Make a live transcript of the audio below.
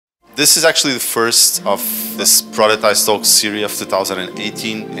This is actually the first of this Productized Talks series of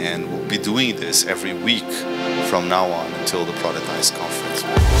 2018, and we'll be doing this every week from now on until the Productized conference.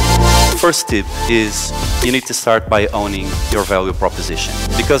 First tip is you need to start by owning your value proposition,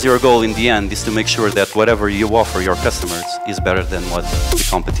 because your goal in the end is to make sure that whatever you offer your customers is better than what the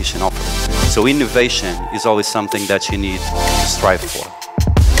competition offers. So innovation is always something that you need to strive for.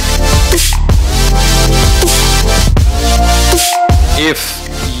 If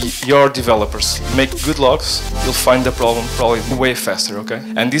your developers make good logs, you'll find the problem probably way faster, okay?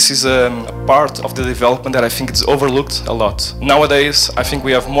 And this is a part of the development that I think is overlooked a lot. Nowadays, I think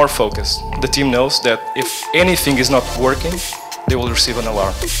we have more focus. The team knows that if anything is not working, they will receive an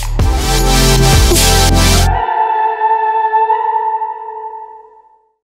alarm.